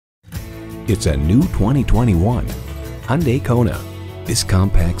It's a new 2021 Hyundai Kona. This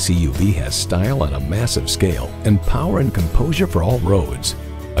compact CUV has style on a massive scale and power and composure for all roads.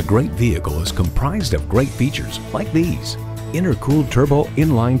 A great vehicle is comprised of great features like these: intercooled turbo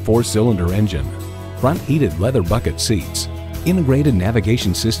inline 4-cylinder engine, front heated leather bucket seats, integrated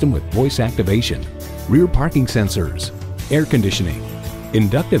navigation system with voice activation, rear parking sensors, air conditioning,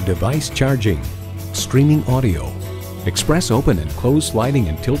 inductive device charging, streaming audio, express open and closed sliding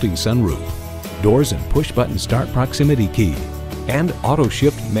and tilting sunroof, doors and push button start proximity key, and auto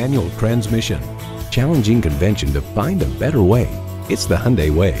shift manual transmission. Challenging convention to find a better way. It's the Hyundai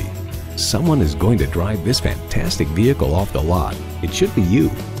way. Someone is going to drive this fantastic vehicle off the lot. It should be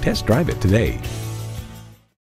you. Test drive it today.